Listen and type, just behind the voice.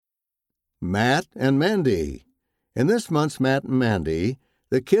Matt and Mandy. In this month's Matt and Mandy,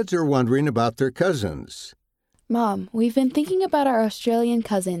 the kids are wondering about their cousins. Mom, we've been thinking about our Australian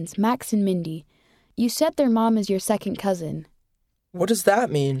cousins, Max and Mindy. You said their mom is your second cousin. What does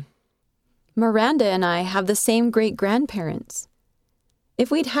that mean? Miranda and I have the same great-grandparents. If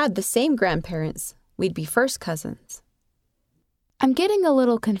we'd had the same grandparents, we'd be first cousins. I'm getting a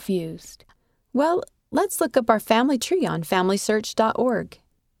little confused. Well, let's look up our family tree on FamilySearch.org.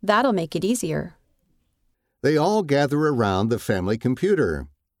 That'll make it easier. They all gather around the family computer.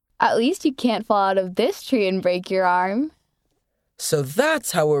 At least you can't fall out of this tree and break your arm. So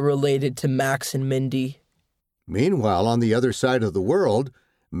that's how we're related to Max and Mindy. Meanwhile, on the other side of the world,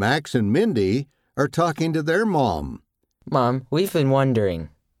 Max and Mindy are talking to their mom. Mom, we've been wondering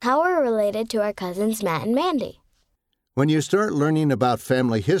how we're related to our cousins Matt and Mandy. When you start learning about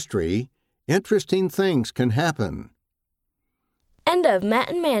family history, interesting things can happen. End of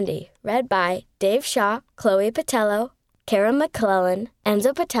Matt and Mandy, read by Dave Shaw, Chloe Patello, Kara McClellan,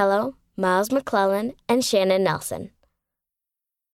 Enzo Patello, Miles McClellan, and Shannon Nelson.